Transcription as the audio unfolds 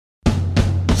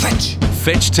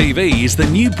FetchTV is the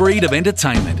new breed of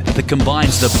entertainment that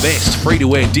combines the best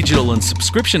free-to-air digital and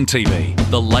subscription TV,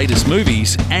 the latest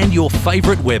movies, and your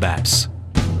favourite web apps.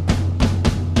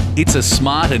 It's a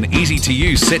smart and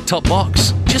easy-to-use set-top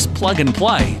box. Just plug and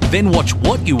play, then watch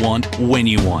what you want when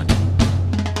you want.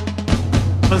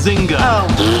 Bazinga!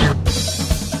 Oh.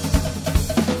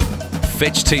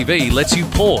 FetchTV lets you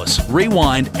pause,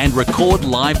 rewind, and record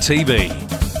live TV.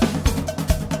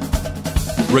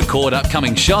 Record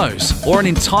upcoming shows or an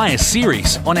entire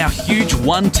series on our huge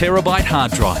 1 terabyte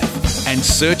hard drive. And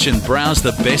search and browse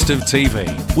the best of TV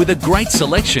with a great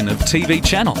selection of TV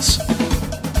channels.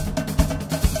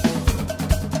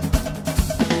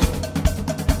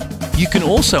 You can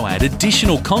also add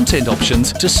additional content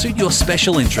options to suit your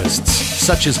special interests,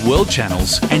 such as world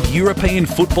channels and European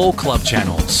football club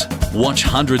channels. Watch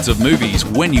hundreds of movies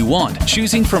when you want,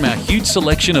 choosing from our huge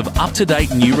selection of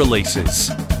up-to-date new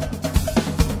releases.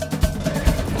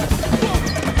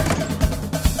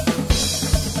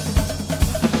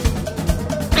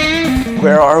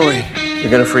 Where are we?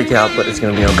 You're gonna freak out, but it's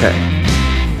gonna be okay.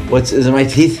 Is it my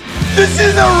teeth? This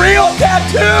is a real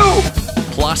tattoo!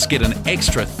 Plus, get an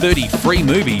extra 30 free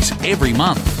movies every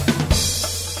month.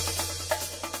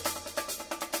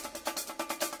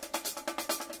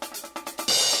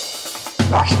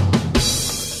 Gosh.